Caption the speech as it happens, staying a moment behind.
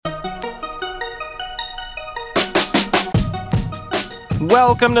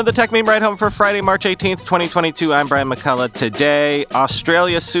Welcome to the Tech Meme Ride Home for Friday, March 18th, 2022. I'm Brian McCullough. Today,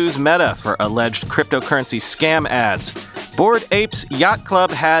 Australia sues Meta for alleged cryptocurrency scam ads. Bored Apes Yacht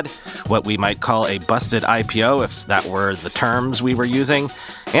Club had what we might call a busted IPO, if that were the terms we were using.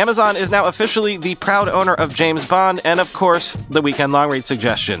 Amazon is now officially the proud owner of James Bond, and of course, the weekend long read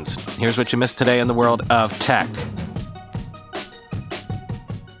suggestions. Here's what you missed today in the world of tech.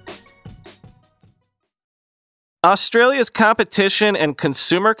 Australia's Competition and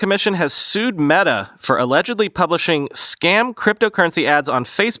Consumer Commission has sued Meta for allegedly publishing scam cryptocurrency ads on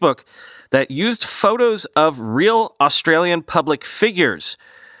Facebook that used photos of real Australian public figures,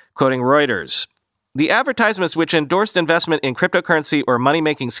 quoting Reuters. The advertisements, which endorsed investment in cryptocurrency or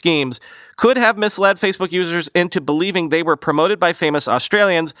money-making schemes, could have misled Facebook users into believing they were promoted by famous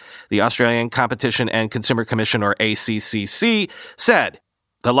Australians, the Australian Competition and Consumer Commission, or ACCC, said.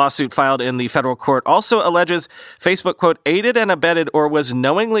 The lawsuit filed in the federal court also alleges Facebook, quote, aided and abetted or was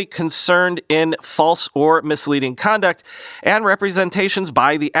knowingly concerned in false or misleading conduct and representations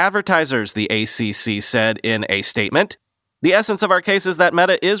by the advertisers, the ACC said in a statement. The essence of our case is that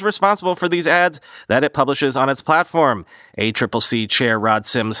Meta is responsible for these ads that it publishes on its platform, ACCC Chair Rod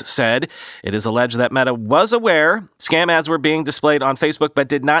Sims said. It is alleged that Meta was aware scam ads were being displayed on Facebook but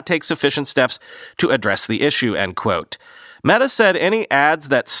did not take sufficient steps to address the issue, end quote. Meta said any ads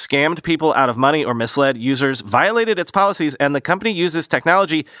that scammed people out of money or misled users violated its policies, and the company uses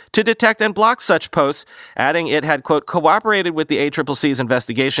technology to detect and block such posts, adding it had, quote, cooperated with the ACCC's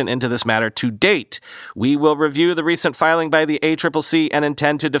investigation into this matter to date. We will review the recent filing by the ACCC and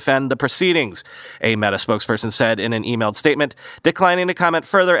intend to defend the proceedings, a Meta spokesperson said in an emailed statement, declining to comment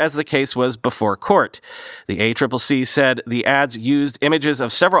further as the case was before court. The ACCC said the ads used images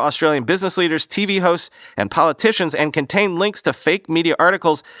of several Australian business leaders, TV hosts, and politicians and contained links to fake media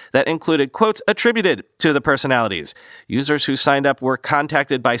articles that included quotes attributed to the personalities. Users who signed up were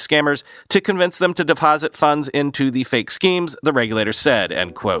contacted by scammers to convince them to deposit funds into the fake schemes, the regulator said,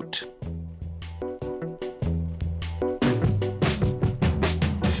 end quote.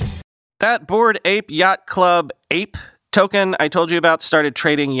 That Bored Ape Yacht Club Ape token I told you about started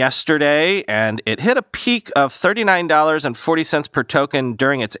trading yesterday, and it hit a peak of $39.40 per token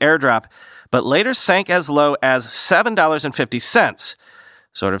during its airdrop, but later sank as low as $7.50.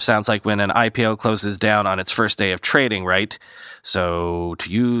 Sort of sounds like when an IPO closes down on its first day of trading, right? So,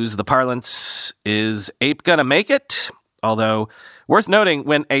 to use the parlance, is Ape gonna make it? Although, worth noting,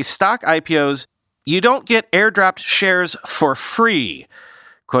 when a stock IPOs, you don't get airdropped shares for free,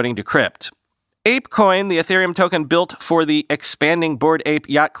 quoting Decrypt. ApeCoin, the Ethereum token built for the expanding Bored Ape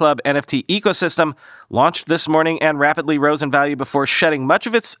Yacht Club NFT ecosystem, launched this morning and rapidly rose in value before shedding much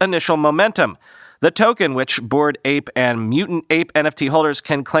of its initial momentum. The token, which Bored Ape and Mutant Ape NFT holders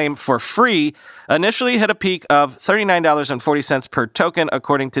can claim for free, initially hit a peak of $39.40 per token,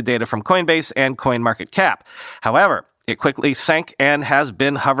 according to data from Coinbase and CoinMarketCap. However, it quickly sank and has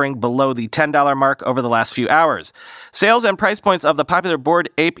been hovering below the $10 mark over the last few hours. Sales and price points of the popular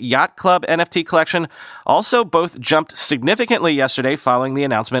Bored Ape Yacht Club NFT collection also both jumped significantly yesterday following the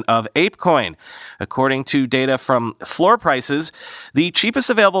announcement of ApeCoin. According to data from Floor Prices, the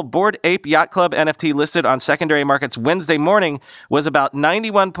cheapest available Bored Ape Yacht Club NFT listed on secondary markets Wednesday morning was about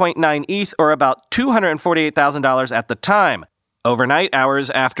 91.9 ETH, or about $248,000 at the time. Overnight, hours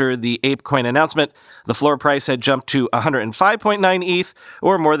after the ApeCoin announcement, the floor price had jumped to 105.9 ETH,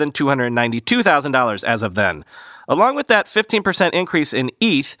 or more than $292,000 as of then. Along with that 15% increase in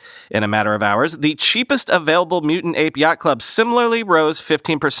ETH in a matter of hours, the cheapest available Mutant Ape Yacht Club similarly rose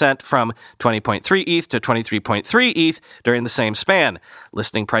 15% from 20.3 ETH to 23.3 ETH during the same span.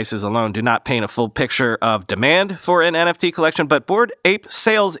 Listing prices alone do not paint a full picture of demand for an NFT collection, but Bored Ape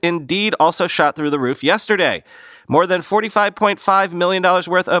sales indeed also shot through the roof yesterday. More than $45.5 million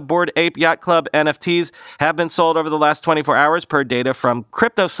worth of Bored Ape Yacht Club NFTs have been sold over the last 24 hours per data from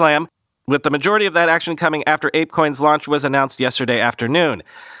CryptoSlam, with the majority of that action coming after ApeCoin's launch was announced yesterday afternoon.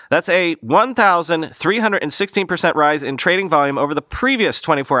 That's a 1,316% rise in trading volume over the previous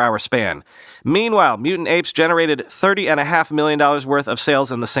 24-hour span. Meanwhile, Mutant Apes generated $30.5 million worth of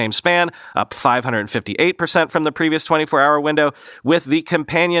sales in the same span, up 558% from the previous 24-hour window, with the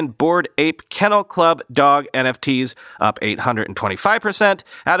companion Bored Ape Kennel Club dog NFTs up 825%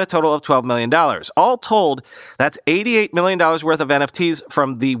 at a total of $12 million. All told, that's $88 million worth of NFTs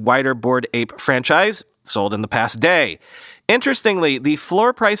from the wider Bored Ape franchise sold in the past day. Interestingly, the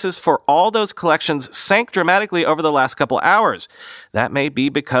floor prices for all those collections sank dramatically over the last couple hours. That may be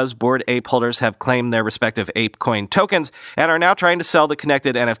because Bored Ape holders have claimed their respective ApeCoin tokens and are now trying to sell the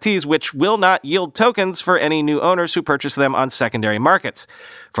connected NFTs, which will not yield tokens for any new owners who purchase them on secondary markets.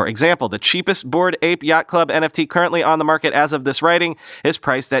 For example, the cheapest Bored Ape Yacht Club NFT currently on the market as of this writing is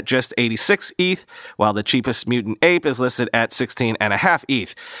priced at just 86 ETH, while the cheapest Mutant Ape is listed at 16.5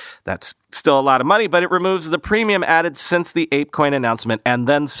 ETH. That's still a lot of money, but it removes the premium added since the ApeCoin announcement and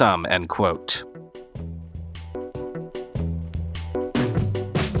then some, end quote.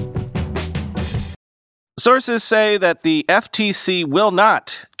 Sources say that the FTC will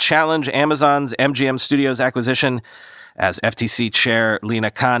not challenge Amazon's MGM Studios acquisition, as FTC Chair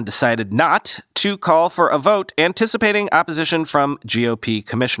Lina Khan decided not to call for a vote, anticipating opposition from GOP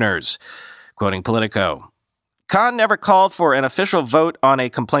commissioners. Quoting Politico, Khan never called for an official vote on a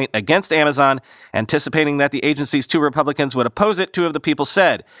complaint against Amazon, anticipating that the agency's two Republicans would oppose it, two of the people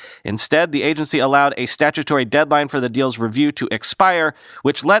said. Instead, the agency allowed a statutory deadline for the deal's review to expire,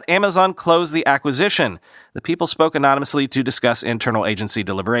 which let Amazon close the acquisition. The people spoke anonymously to discuss internal agency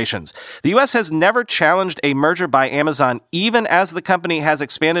deliberations. The U.S. has never challenged a merger by Amazon, even as the company has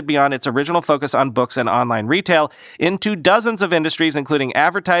expanded beyond its original focus on books and online retail into dozens of industries, including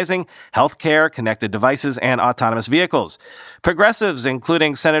advertising, healthcare, connected devices, and autonomous vehicles. Progressives,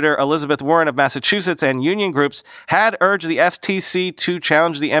 including Senator Elizabeth Warren of Massachusetts and union groups, had urged the FTC to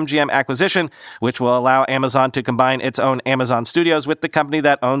challenge the MGM acquisition, which will allow Amazon to combine its own Amazon Studios with the company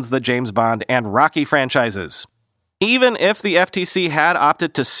that owns the James Bond and Rocky franchises. Even if the FTC had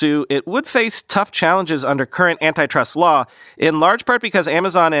opted to sue, it would face tough challenges under current antitrust law, in large part because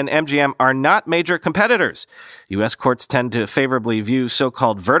Amazon and MGM are not major competitors. U.S. courts tend to favorably view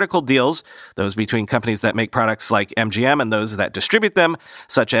so-called vertical deals, those between companies that make products like MGM and those that distribute them,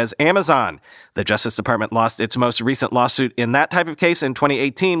 such as Amazon. The Justice Department lost its most recent lawsuit in that type of case in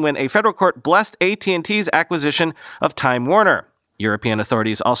 2018 when a federal court blessed AT&T's acquisition of Time Warner. European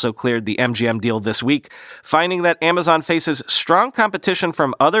authorities also cleared the MGM deal this week, finding that Amazon faces strong competition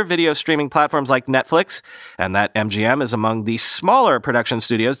from other video streaming platforms like Netflix, and that MGM is among the smaller production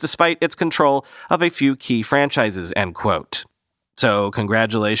studios despite its control of a few key franchises, end quote. So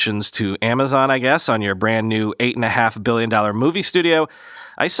congratulations to Amazon, I guess, on your brand new $8.5 billion movie studio.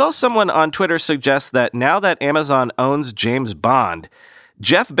 I saw someone on Twitter suggest that now that Amazon owns James Bond,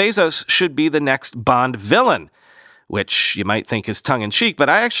 Jeff Bezos should be the next Bond villain, which you might think is tongue-in-cheek, but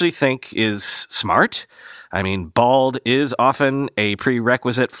I actually think is smart. I mean, bald is often a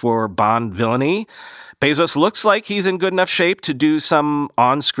prerequisite for Bond villainy. Bezos looks like he's in good enough shape to do some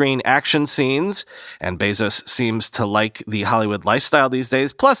on-screen action scenes, and Bezos seems to like the Hollywood lifestyle these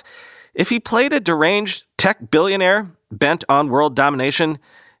days. Plus, if he played a deranged tech billionaire bent on world domination,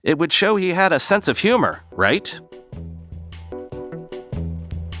 it would show he had a sense of humor, right?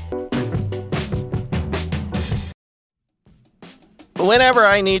 Whenever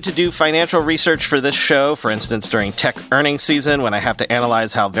I need to do financial research for this show, for instance during tech earnings season when I have to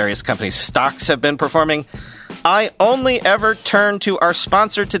analyze how various companies' stocks have been performing, I only ever turn to our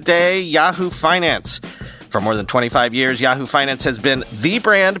sponsor today, Yahoo Finance. For more than 25 years, Yahoo Finance has been the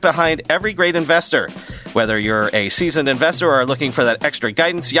brand behind every great investor. Whether you're a seasoned investor or are looking for that extra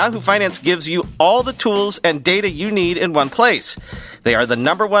guidance, Yahoo Finance gives you all the tools and data you need in one place. They are the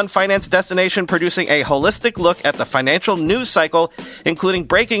 #1 finance destination, producing a holistic look at the financial news cycle, including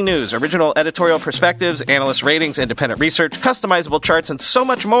breaking news, original editorial perspectives, analyst ratings, independent research, customizable charts, and so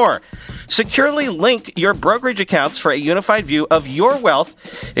much more. Securely link your brokerage accounts for a unified view of your wealth,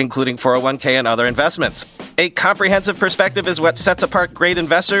 including 401k and other investments. A comprehensive perspective is what sets apart great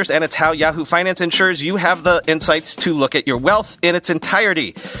investors, and it's how Yahoo Finance ensures you have the insights to look at your wealth in its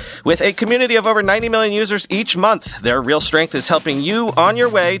entirety. With a community of over 90 million users each month, their real strength is helping you on your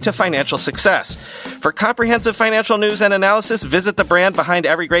way to financial success. For comprehensive financial news and analysis, visit the brand behind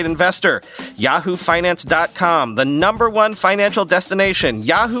every great investor, yahoofinance.com, the #1 financial destination,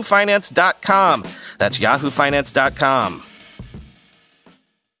 yahoofinance.com. That's yahoofinance.com.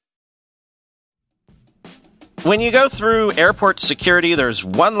 When you go through airport security, there's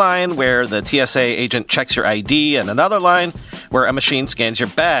one line where the TSA agent checks your ID and another line where a machine scans your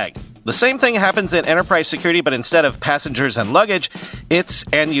bag. The same thing happens in enterprise security, but instead of passengers and luggage, it's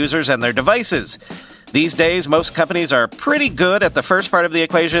end users and their devices. These days, most companies are pretty good at the first part of the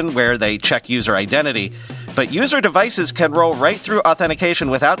equation where they check user identity, but user devices can roll right through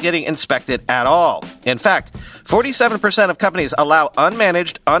authentication without getting inspected at all. In fact, 47% of companies allow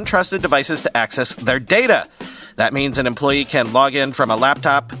unmanaged, untrusted devices to access their data. That means an employee can log in from a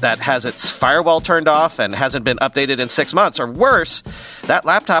laptop that has its firewall turned off and hasn't been updated in 6 months. Or worse, that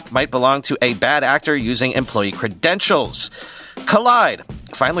laptop might belong to a bad actor using employee credentials. Kolide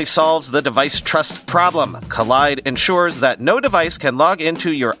finally solves the device trust problem. Kolide ensures that no device can log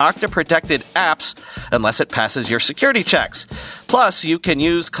into your Okta-protected apps unless it passes your security checks. Plus, you can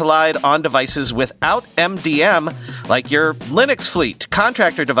use Kolide on devices without MDM, like your Linux fleet,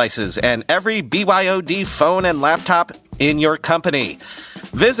 contractor devices, and every BYOD phone and laptop in your company.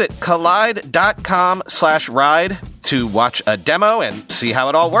 Visit kolide.com/ride to watch a demo and see how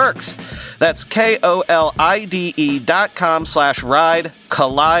it all works. That's KOLIDE.com/ride,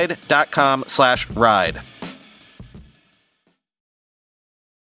 kolide.com/ride.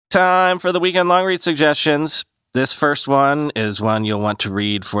 Time for the weekend long read suggestions. This first one is one you'll want to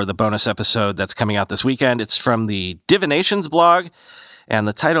read for the bonus episode that's coming out this weekend. It's from the Divinations blog, and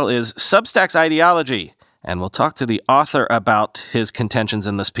the title is Substack's Ideology. And we'll talk to the author about his contentions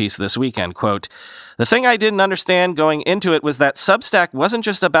in this piece this weekend. Quote, "The thing I didn't understand going into it was that Substack wasn't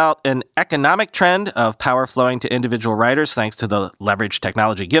just about an economic trend of power flowing to individual writers thanks to the leverage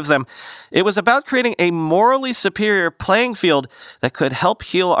technology gives them. It was about creating a morally superior playing field that could help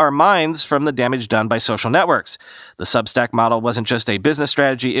heal our minds from the damage done by social networks. The Substack model wasn't just a business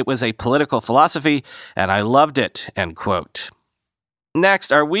strategy, it was a political philosophy, and I loved it." End quote.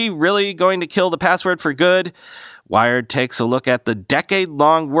 Next, are we really going to kill the password for good? Wired takes a look at the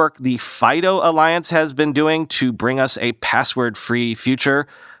decade-long work the FIDO Alliance has been doing to bring us a password-free future,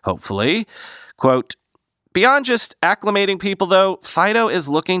 hopefully. Quote, "Beyond just acclimating people, though, FIDO is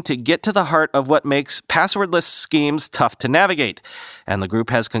looking to get to the heart of what makes passwordless schemes tough to navigate. And the group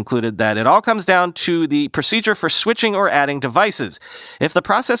has concluded that it all comes down to the procedure for switching or adding devices. If the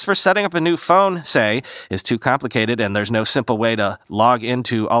process for setting up a new phone, say, is too complicated and there's no simple way to log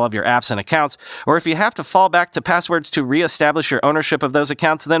into all of your apps and accounts, or if you have to fall back to passwords to reestablish your ownership of those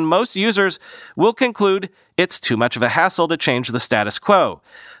accounts, then most users will conclude it's too much of a hassle to change the status quo.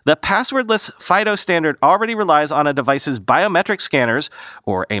 The passwordless FIDO standard already relies on a device's biometric scanners,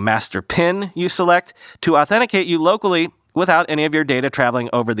 or a master PIN you select, to authenticate you locally without any of your data traveling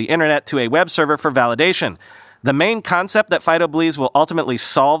over the internet to a web server for validation. The main concept that FIDO believes will ultimately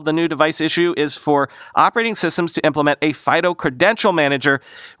solve the new device issue is for operating systems to implement a FIDO credential manager,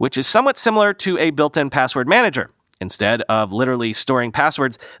 which is somewhat similar to a built-in password manager. Instead of literally storing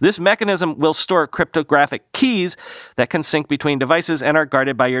passwords, this mechanism will store cryptographic keys that can sync between devices and are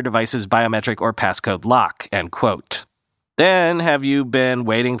guarded by your device's biometric or passcode lock." End quote. Then, have you been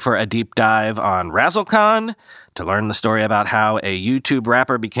waiting for a deep dive on Razzlecon to learn the story about how a YouTube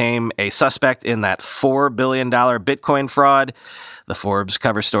rapper became a suspect in that $4 billion Bitcoin fraud? The Forbes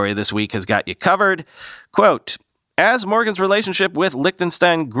cover story this week has got you covered. Quote, "As Morgan's relationship with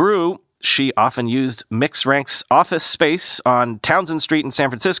Lichtenstein grew, she often used MixRank's office space on Townsend Street in San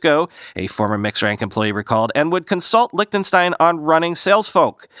Francisco," a former MixRank employee recalled, "and would consult Lichtenstein on running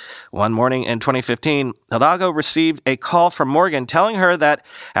salesfolk. One morning in 2015, Hidalgo received a call from Morgan telling her that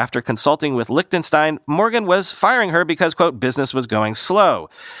after consulting with Lichtenstein, Morgan was firing her because, quote, business was going slow.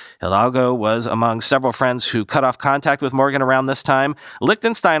 Hidalgo was among several friends who cut off contact with Morgan around this time.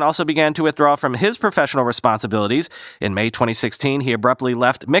 Lichtenstein also began to withdraw from his professional responsibilities. In May 2016, he abruptly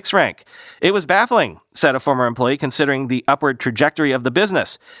left MixRank. It was baffling, said a former employee, considering the upward trajectory of the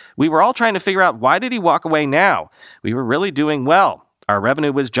business. We were all trying to figure out, why did he walk away now? We were really doing well. Our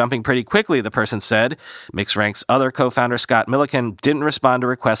revenue was jumping pretty quickly," the person said. MixRank's other co-founder, Scott Milliken, didn't respond to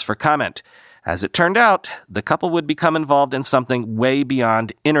requests for comment. As it turned out, the couple would become involved in something way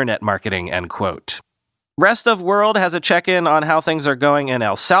beyond internet marketing, end quote. Rest of World has a check-in on how things are going in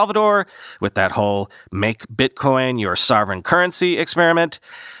El Salvador with that whole make Bitcoin your sovereign currency experiment.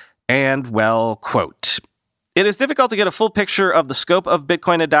 And, well, quote, "It is difficult to get a full picture of the scope of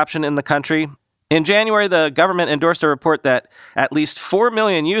Bitcoin adoption in the country. In January, the government endorsed a report that at least 4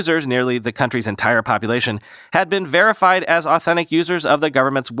 million users, nearly the country's entire population, had been verified as authentic users of the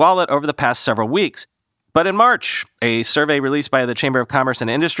government's wallet over the past several weeks. But in March, a survey released by the Chamber of Commerce and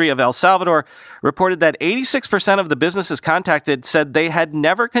Industry of El Salvador reported that 86% of the businesses contacted said they had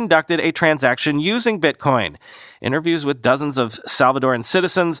never conducted a transaction using Bitcoin. Interviews with dozens of Salvadoran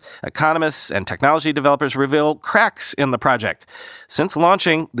citizens, economists, and technology developers reveal cracks in the project. Since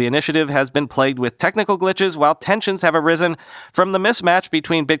launching, the initiative has been plagued with technical glitches, while tensions have arisen from the mismatch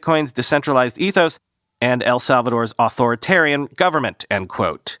between Bitcoin's decentralized ethos and El Salvador's authoritarian government," end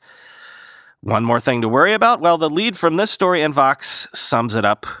quote. One more thing to worry about? Well, the lead from this story in Vox sums it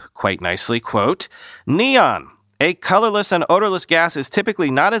up quite nicely. Quote, "Neon, a colorless and odorless gas, is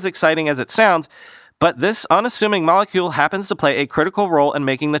typically not as exciting as it sounds, But this unassuming molecule happens to play a critical role in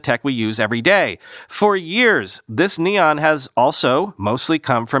making the tech we use every day. For years, this neon has also mostly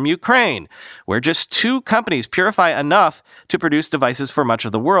come from Ukraine, where just 2 companies purify enough to produce devices for much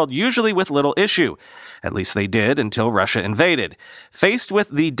of the world, usually with little issue. At least they did until Russia invaded. Faced with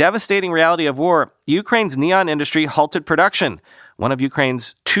the devastating reality of war, Ukraine's neon industry halted production. One of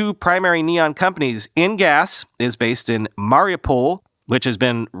Ukraine's 2 primary neon companies, InGas, is based in Mariupol, which has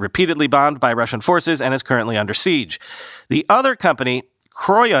been repeatedly bombed by Russian forces and is currently under siege. The other company,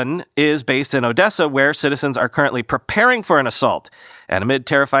 Kroyon, is based in Odessa, where citizens are currently preparing for an assault. And amid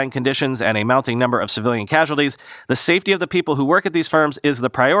terrifying conditions and a mounting number of civilian casualties, the safety of the people who work at these firms is the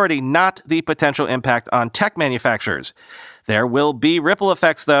priority, not the potential impact on tech manufacturers. There will be ripple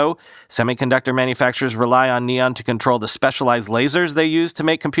effects, though. Semiconductor manufacturers rely on neon to control the specialized lasers they use to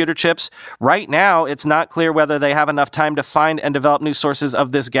make computer chips. Right now, it's not clear whether they have enough time to find and develop new sources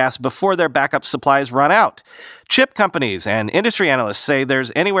of this gas before their backup supplies run out. Chip companies and industry analysts say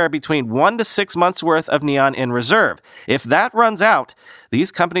there's anywhere between 1 to 6 months' worth of neon in reserve. If that runs out,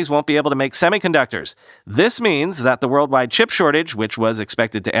 these companies won't be able to make semiconductors. This means that the worldwide chip shortage, which was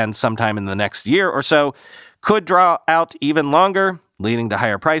expected to end sometime in the next year or so, could draw out even longer, leading to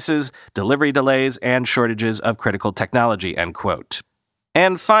higher prices, delivery delays, and shortages of critical technology, end quote.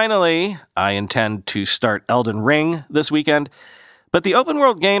 And finally, I intend to start Elden Ring this weekend, but the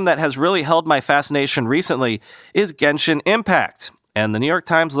open-world game that has really held my fascination recently is Genshin Impact. And the New York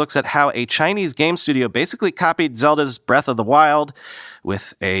Times looks at how a Chinese game studio basically copied Zelda's Breath of the Wild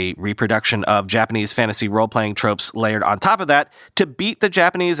with a reproduction of Japanese fantasy role-playing tropes layered on top of that to beat the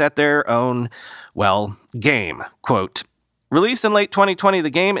Japanese at their own, game. Quote, released in late 2020, the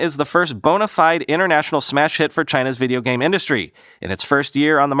game is the first bona fide international smash hit for China's video game industry. In its first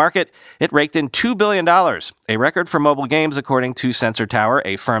year on the market, it raked in $2 billion, a record for mobile games according to Sensor Tower,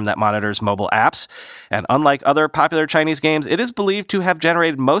 a firm that monitors mobile apps. And unlike other popular Chinese games, it is believed to have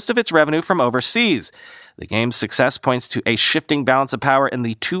generated most of its revenue from overseas. The game's success points to a shifting balance of power in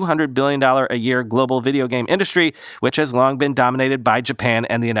the $200 billion a year global video game industry, which has long been dominated by Japan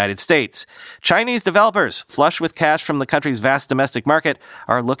and the United States. Chinese developers, flush with cash from the country's vast domestic market,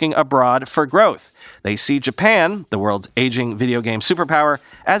 are looking abroad for growth. They see Japan, the world's aging video game superpower,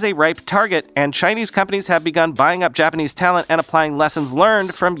 as a ripe target, and Chinese companies have begun buying up Japanese talent and applying lessons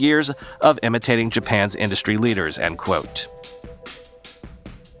learned from years of imitating Japan's industry leaders, end quote.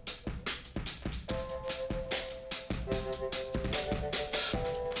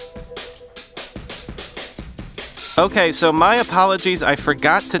 Okay, so my apologies. I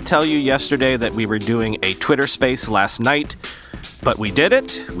forgot to tell you yesterday that we were doing a Twitter space last night, but we did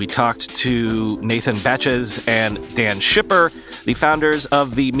it. We talked to Nathan Betches and Dan Schipper, the founders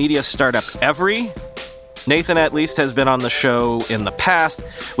of the media startup Every. Nathan, at least, has been on the show in the past.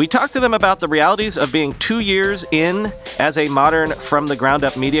 We talked to them about the realities of being 2 years in as a modern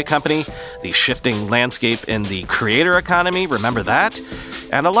from-the-ground-up media company, the shifting landscape in the creator economy, remember that?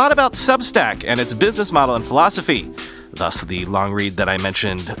 And a lot about Substack and its business model and philosophy, thus the long read that I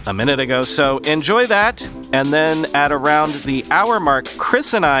mentioned a minute ago. So enjoy that, and then at around the hour mark,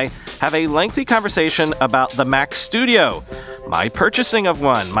 Chris and I have a lengthy conversation about the Mac Studio, my purchasing of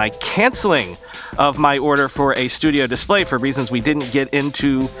one, my canceling of my order for a studio display for reasons we didn't get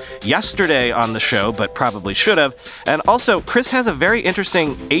into yesterday on the show, but probably should have. And also, Chris has a very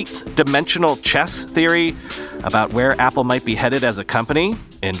interesting 8th dimensional chess theory about where Apple might be headed as a company.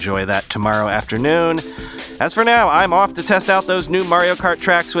 Enjoy that tomorrow afternoon. As for now, I'm off to test out those new Mario Kart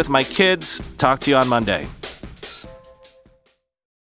tracks with my kids. Talk to you on Monday.